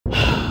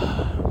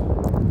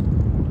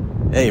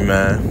Hey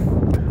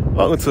man,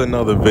 welcome to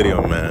another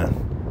video, man.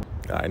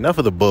 Alright, enough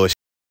of the bullshit.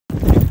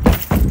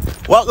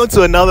 Welcome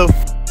to another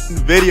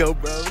video,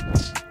 bro.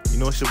 You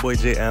know it's your boy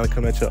Jay Allen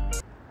coming at y'all.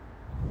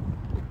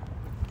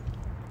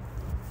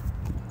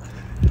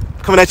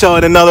 Coming at y'all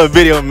with another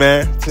video,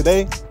 man.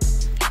 Today,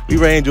 we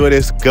ready to enjoy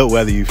this good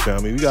weather, you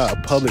feel me? We got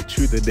a public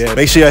truth of that.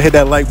 Make sure y'all hit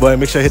that like button,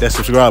 make sure you hit that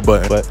subscribe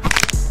button. But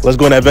let's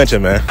go on that adventure,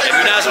 man. If you're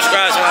not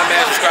subscribed to my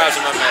man, subscribe to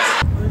my man.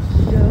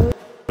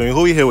 I mean,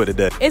 who we here with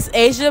today? It's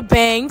Asia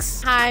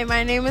Banks. Hi,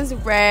 my name is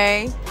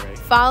Ray.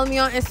 Follow me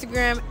on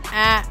Instagram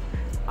at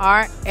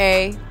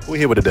RA. Who we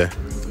here with today?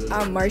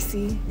 I'm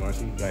Marcy.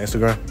 Marcy, you got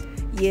Instagram?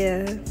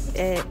 Yeah,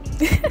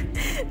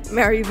 at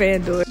Mary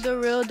Van Door. The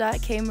real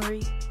 .K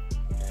Marie.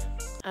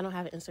 I don't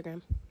have an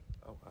Instagram.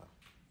 Oh, wow.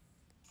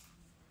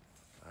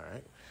 All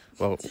right.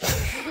 Well,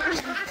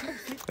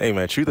 hey,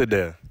 man, truth or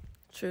dare?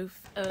 Truth.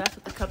 Oh, that's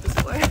what the cup is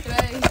for.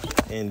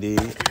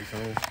 Indeed.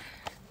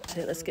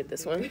 Okay, let's get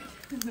this one.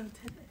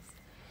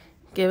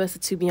 Give us a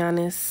to be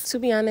honest. To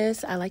be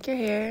honest, I like your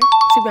hair.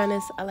 To be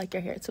honest, I like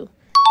your hair too.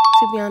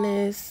 To be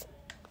honest,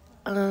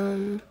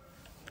 I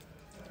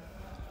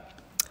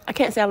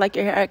can't say I like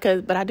your hair,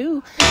 but I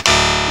do.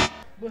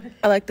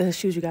 I like the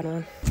shoes you got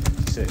on.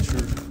 You said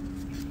truth.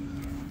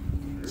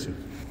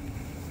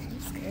 I'm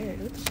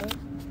scared. What the fuck?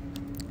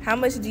 How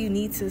much do you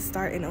need to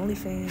start an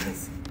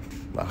OnlyFans?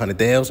 About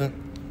 100,000?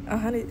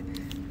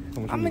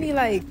 100. How many,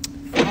 like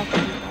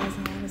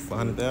 500,000, honestly?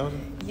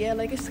 100,000? Yeah,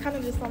 like it's kind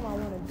of just something I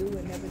want to do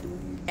and never do.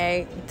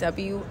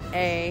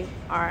 AWARIDA.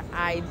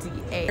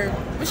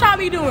 What y'all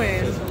be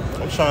doing?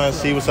 I'm trying to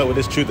see what's up with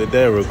this truth or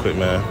dare real quick,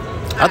 man.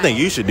 I think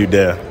you should do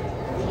dare.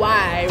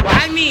 Why?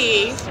 Why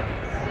me?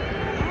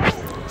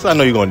 So I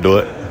know you're going to do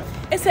it.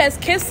 It says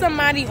kiss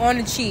somebody on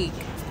the cheek.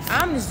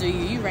 I'm just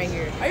doing you right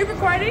here. Are you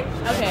recording?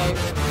 Okay.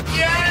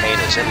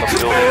 Haters in the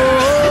building.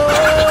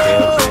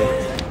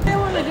 They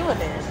want to do it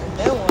then.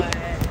 They want.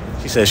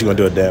 She said she's going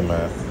to do a dare,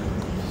 man.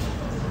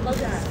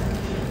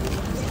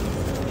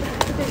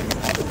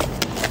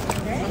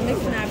 I'm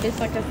mixing that bitch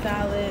like a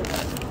salad.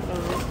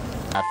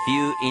 A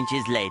few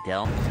inches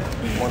later.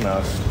 One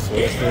else.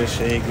 Twist it,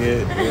 shake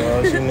it, do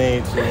all you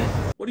need to.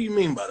 What do you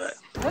mean by that?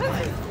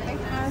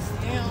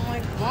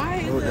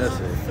 What does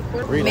it?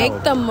 Read Make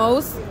out. the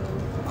most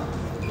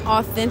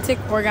authentic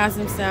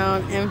orgasm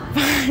sound and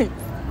find.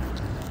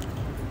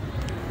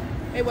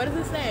 Hey, what does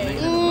it say?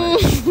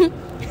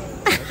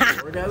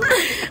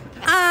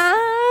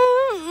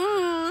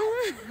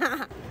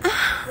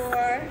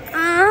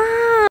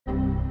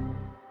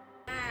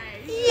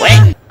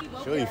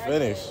 Sure you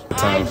finished.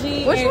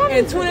 IG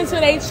and tune into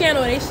their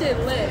channel. They shit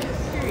lit.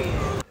 Period.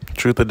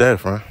 Truth or dare,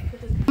 friend?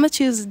 I'm gonna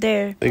choose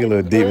dare. Think a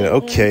little deep.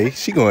 Okay,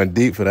 she going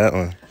deep for that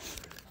one.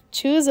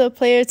 Choose a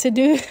player to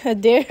do a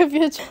dare of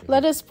your choice.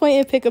 Let us point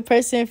and pick a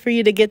person for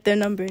you to get their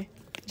number,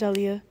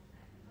 Jalia.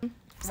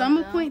 So I'm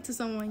gonna point to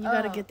someone. You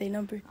gotta get their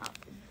number.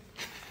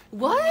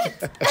 What?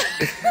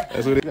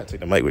 That's what it. You gotta take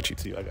the mic with you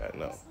too. I gotta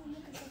know.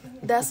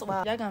 That's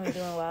wild. Y'all gonna be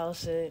doing wild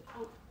shit.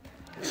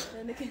 The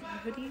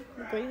hoodie,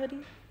 the gray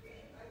hoodie.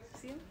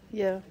 See him?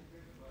 Yeah.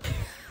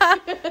 I'm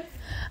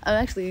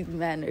actually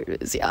mad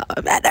nervous, y'all.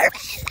 I'm mad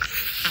nervous.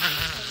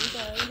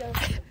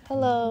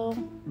 Hello.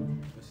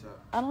 What's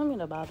up? I don't mean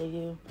to bother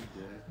you,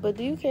 but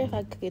do you care if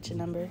I could get your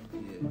number?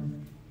 Yeah.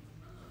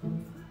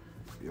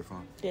 Your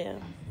phone? Yeah.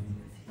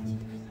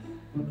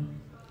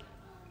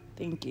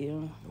 Thank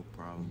you. No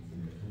problem.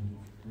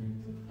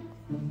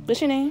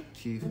 What's your name?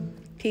 Keith.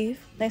 Keith.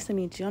 Nice to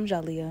meet you. I'm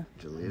Jalia.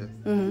 Jalea.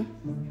 Mm-hmm.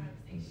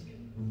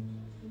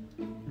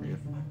 Yeah.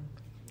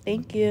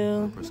 Thank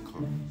you. Press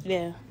call.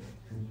 Yeah.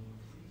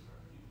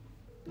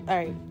 All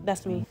right.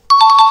 That's me.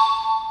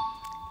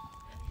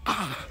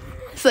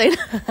 Say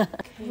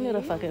that. You know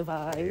the fucking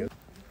vibe.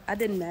 I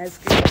did mad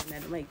screaming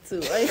at the mic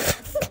too. Like.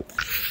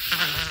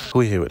 Who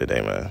we here with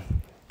today, man?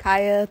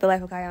 Kaya, the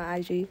life of Kaya on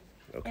IG.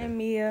 Okay. And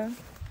Mia.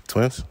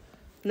 Twins?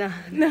 Nah.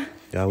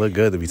 Y'all look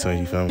good to be twins,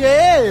 you feel me?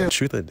 Yeah.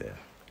 Truth or dare?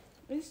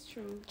 It's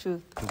true.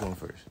 Truth. Who's going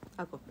first?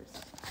 I'll go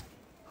first.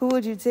 Who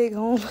would you take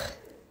home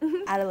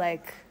out of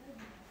like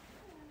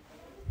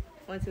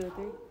 1, 2, or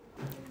 3?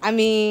 I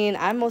mean,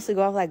 I mostly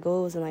go off like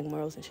goals and like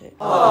morals and shit.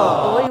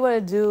 But what do you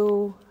want to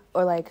do,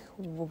 or like,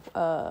 I want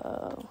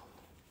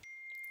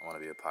to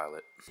be a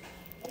pilot.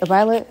 a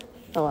pilot?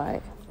 Oh, all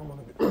right. I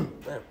want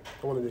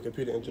to be a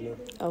computer engineer.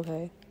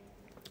 Okay.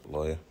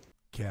 Lawyer.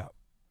 Cap.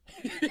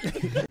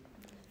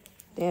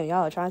 Damn,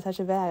 y'all are trying to touch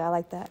a bag. I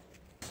like that.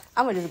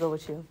 I'm gonna just go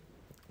with you.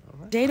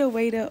 Jada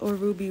Waiter or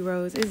Ruby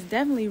Rose? It's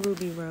definitely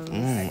Ruby Rose.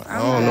 I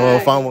don't know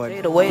if I'm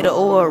one. The waiter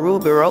or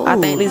Ruby Rose. I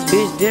think this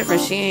bitch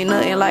different. She ain't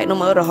nothing like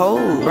no other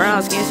hoe.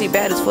 Brown skin, she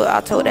bad as fuck.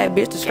 I told that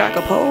bitch to strike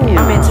a pole.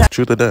 I'm in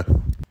Truth or dare?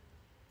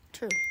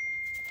 True.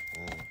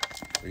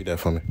 Read that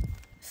for me.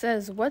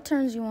 Says, what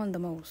turns you on the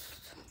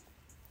most?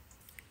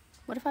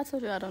 What if I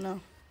told you I don't know?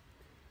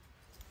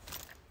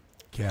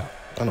 Cap.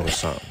 I know it's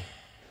something.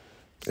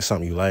 It's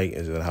something you like.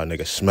 Is it how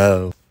niggas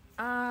smell?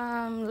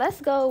 Let's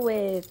go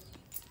with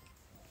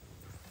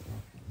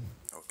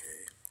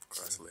Okay.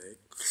 Cross leg.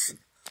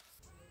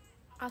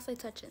 I'll say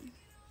touching.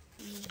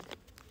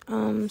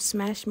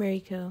 Smash, marry,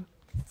 kill.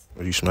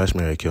 Or you smash,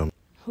 marry, kill me?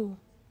 Who?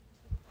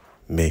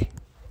 Me.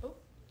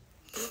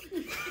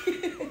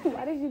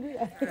 Why did you do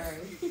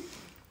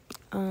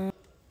that?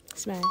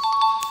 Smash.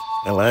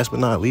 And last but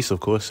not least, of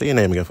course, say your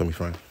name again for me,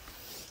 friend.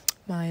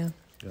 Maya.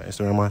 You got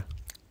Instagram, Maya?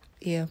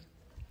 Yeah.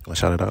 Wanna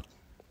shout it out?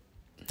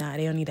 Nah,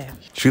 they don't need that.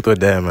 Truth or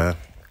dare, man?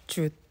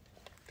 Truth.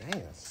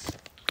 Damn.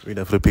 Read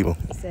that for the people.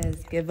 It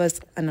says, give us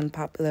an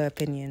unpopular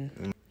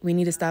opinion. We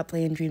need to stop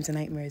playing dreams and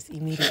nightmares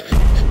immediately.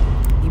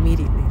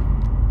 Immediately.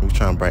 We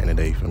trying to brighten the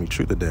day for me.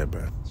 Truth or dare,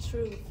 bro?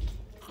 Truth.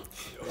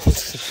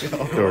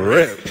 Off the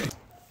rip.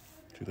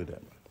 Truth or dare,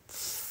 man?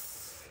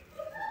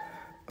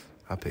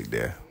 I pick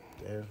dare.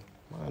 Dare?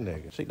 My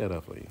nigga. Shake that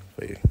up for you.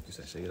 You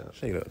said shake it up?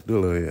 Shake it up. Do a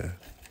little, yeah.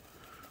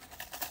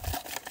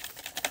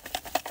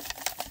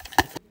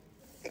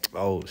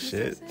 Oh,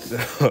 shit.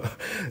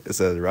 It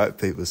says rock,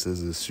 paper,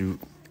 scissors, shoot.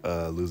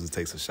 Loser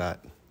takes a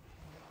shot.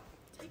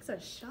 Takes a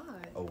shot?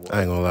 Oh,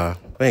 I ain't gonna lie.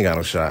 We ain't got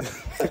no shot.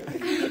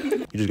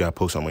 You just gotta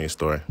post something on your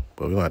story.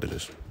 But we gonna have to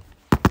just.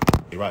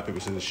 You rock, paper,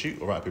 scissors, shoot,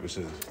 or rock, paper,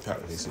 scissors?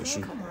 He said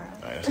shoot. All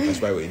right,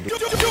 that's right what you do.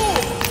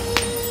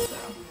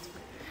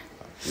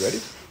 You ready?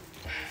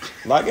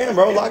 Lock in,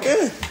 bro. Lock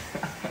in. Come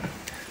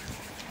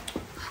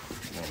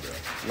on, bro.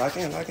 Lock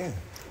in, lock in.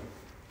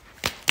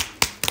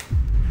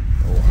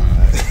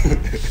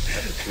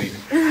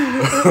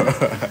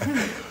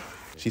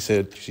 She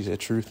said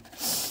truth.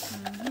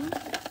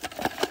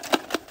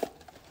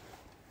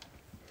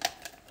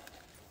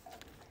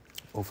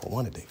 Oh, for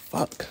one today.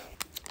 Fuck.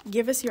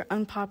 Give us your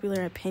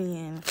unpopular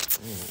opinion.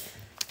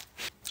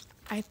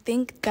 I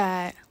think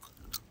that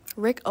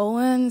Rick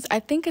Owens, I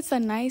think it's a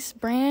nice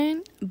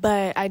brand,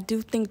 but I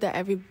do think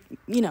that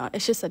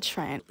it's just a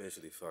trend.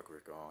 Basically, fuck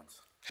Rick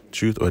Owens.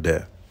 Truth or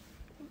dare?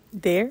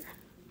 Dare?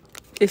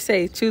 It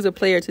say choose a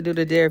player to do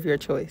the dare of your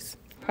choice.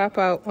 Pop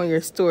out on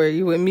your story.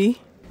 You with me?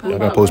 Y'all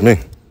gotta post me.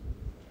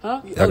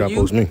 Huh? Y'all gotta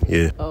post me.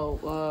 Yeah.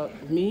 Oh,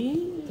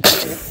 me?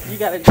 You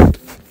gotta.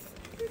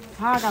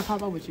 How I gotta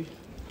pop up with you?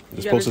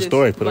 Just post a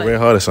story. Put a red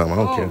heart or something. I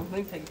don't care. Let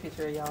me take a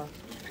picture of y'all.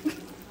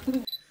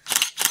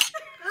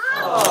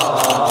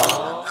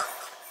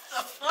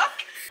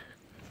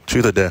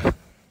 Truth or dare?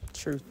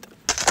 Truth.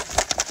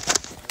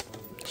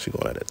 She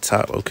going at the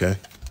top. Okay.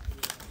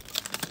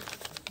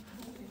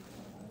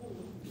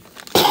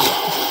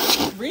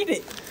 Read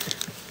it.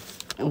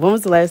 When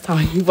was the last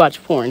time you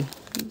watched porn?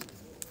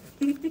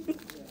 You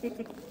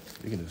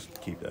can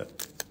just keep that.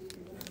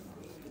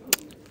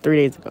 3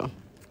 days ago.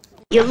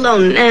 You little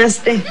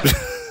nasty.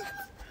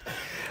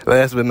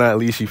 Last but not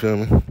least, you feel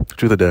me?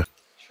 Truth or dare?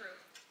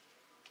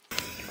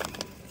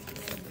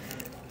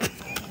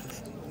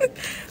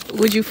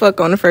 Would you fuck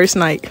on the first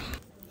night?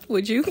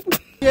 Would you?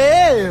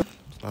 Yeah.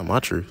 It's not my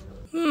truth.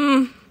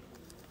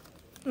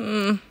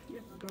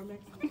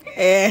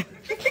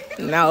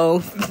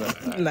 No.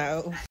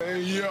 No.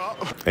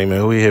 Hey, man,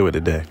 who we here with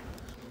today?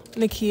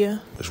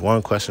 Nakia. There's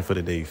one question for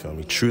the day, you feel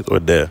me? Truth or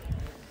dare?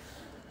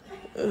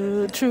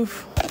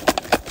 Truth.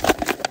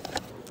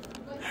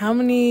 How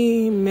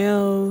many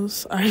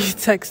males are you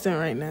texting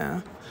right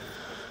now?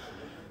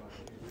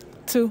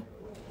 2.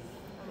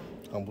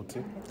 Humble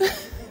 2?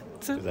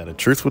 2. Is that a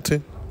truthful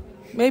 2?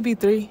 Maybe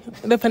 3,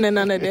 depending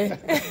on the day.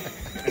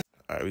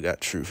 All right, we got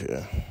truth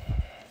here.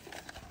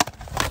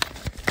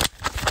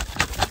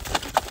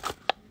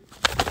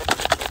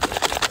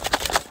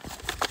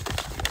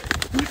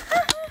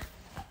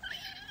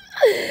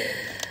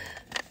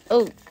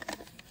 Oh.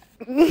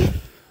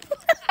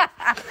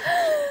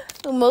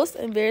 The most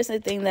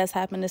embarrassing thing that's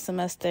happened this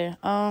semester,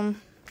 I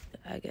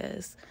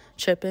guess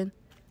tripping.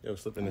 Yo,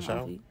 slip in the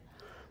shower?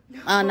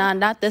 Nah,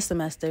 not this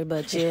semester,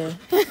 but yeah.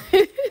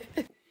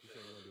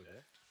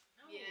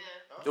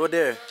 Do it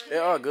there.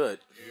 They're all good.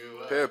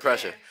 Peer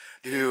pressure.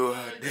 Do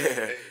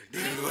dare. Do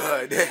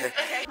dare.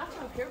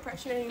 Peer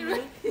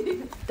pressuring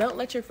me. Don't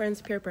let your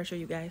friends peer pressure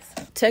you guys.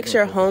 Text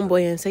your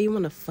homeboy and say you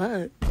want to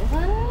fuck.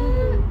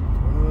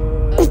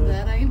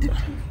 That I ain't doing.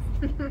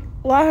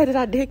 Why did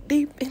I dig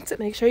deep into?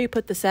 Make sure you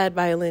put the sad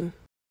violin.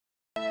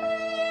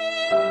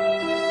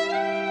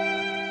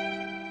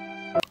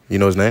 You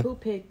know his name? Who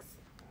picks?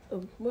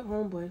 Oh, what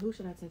homeboy? Who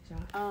should I text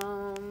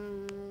y'all?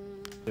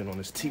 Get on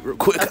this tee real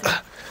quick. Okay.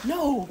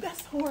 No,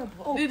 that's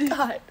horrible. Oh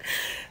God.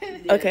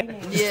 Okay.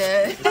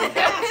 Yeah.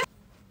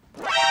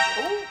 Oh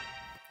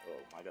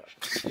my God.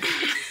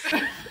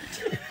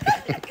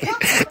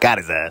 Got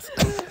his ass.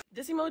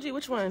 This emoji,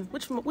 which one?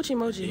 Which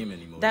emoji? Demon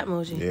emoji. That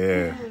emoji.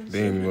 Yeah.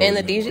 Demon emoji. And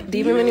the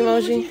demon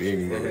emoji?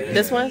 Demon emoji.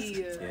 This one?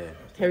 Yeah.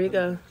 Here we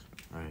go.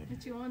 All right.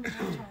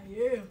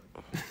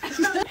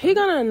 He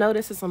gonna know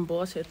this is some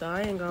bullshit though.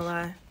 I ain't gonna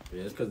lie.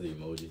 Yeah, it's because the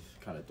emojis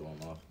kind of throw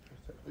him off.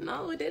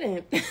 No, it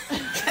didn't.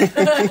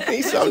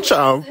 He said, I'm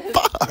trying to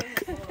fuck.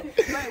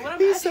 Right, what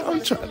He said,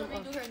 I'm trying to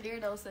redo her dare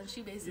though, since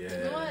she basically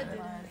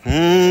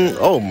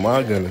Oh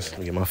my goodness. Let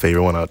me get my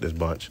favorite one out this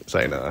bunch.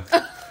 Say nah.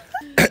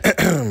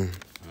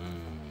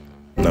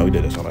 No, we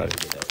did this one. I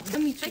didn't get that.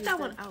 Let me take that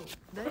one out.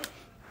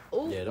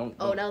 Yeah, don't.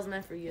 Oh, that was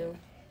meant for you.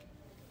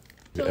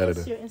 The Tell us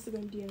editor. your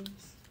Instagram DMs.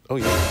 Oh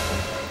yeah.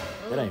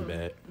 That ain't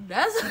bad.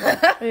 That's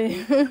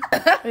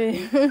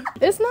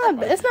it's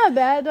not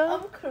bad though.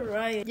 I'm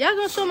crying. Y'all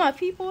gonna show my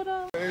people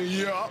though?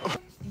 Yeah.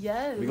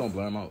 Yes. We gonna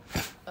blur them out.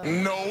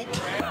 Nope.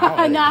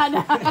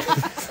 Nah.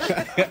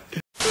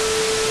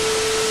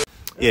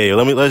 Yeah,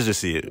 let's just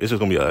see it. It's just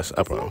gonna be us.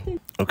 I promise.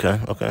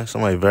 Okay.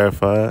 Somebody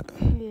verified.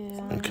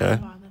 Yeah. Okay.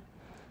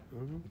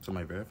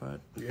 Somebody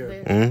verified? Yeah.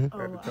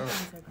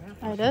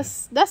 Mm-hmm. Alright,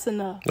 that's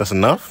enough. That's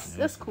enough?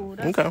 That's cool.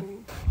 That's Okay.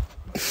 cool.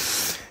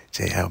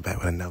 Jay, how back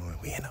with another one.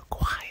 We in a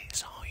quiet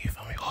zone. You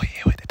feel me? Oh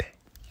yeah, with today.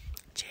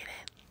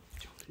 Jaden.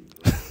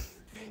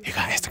 You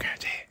got Instagram,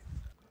 Jay.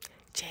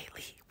 Jay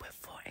Lee with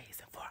 4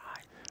 A's and 4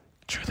 I's.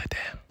 Truth or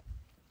dare?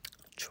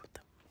 Truth.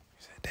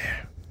 You said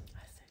dare.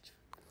 I said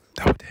truth.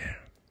 Double dare.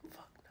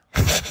 Fuck no.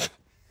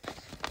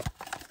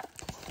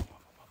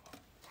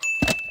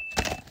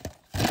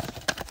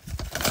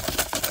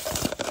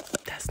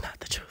 That's not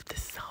the truth.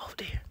 This is all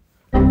dare.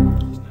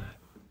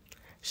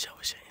 Show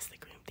us your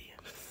Instagram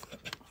DMs.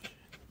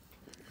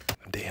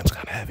 DM's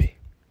kind of heavy.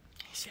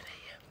 Shit,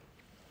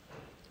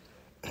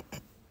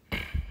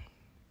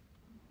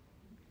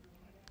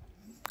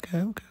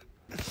 okay.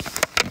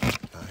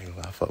 I ain't gonna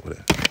lie, I fuck with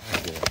it.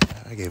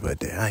 I gave her a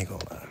date. I ain't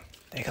gonna lie.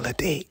 Take a little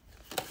date.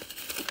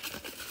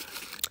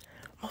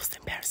 Most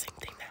embarrassing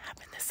thing that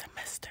happened this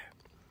semester.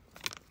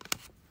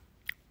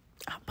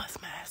 I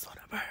bust my ass on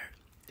a bird.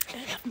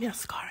 It left me a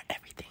scar and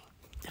everything.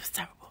 It was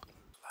terrible. A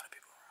lot of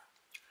people around.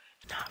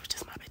 Nah, it was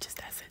just my bitches,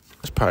 that's it.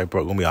 This probably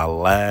gonna be our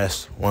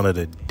last one of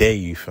the day,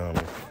 you feel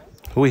me?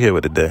 Who we here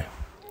with today?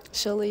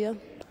 Shalia.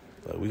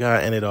 But we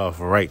gotta end it off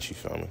right, you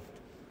feel me?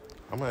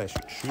 I'm gonna ask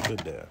you truth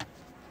or dare.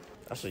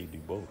 I say you do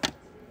both.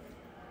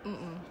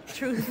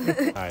 Truth.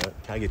 Alright,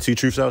 can I get 2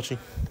 truths out you?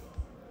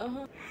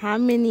 How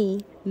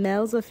many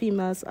males or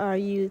females are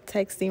you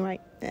texting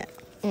right now?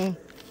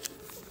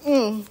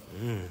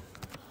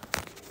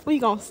 What you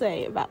gonna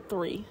say? About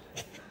 3?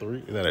 3?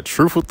 Is that a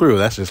truth or 3? Or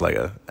that's just like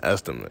a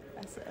estimate.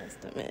 That's an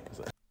estimate.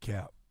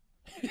 Cap.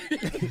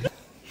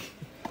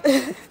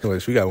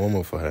 Anyways, we got one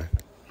more for her.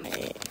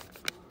 Man.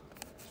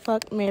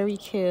 Fuck, marry,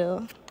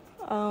 kill.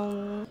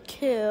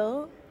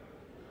 Kill.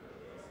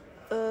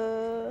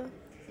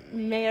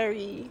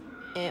 Marry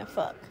and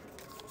fuck.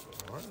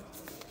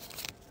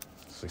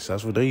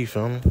 Successful day, you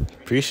feel me?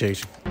 Appreciate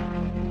you.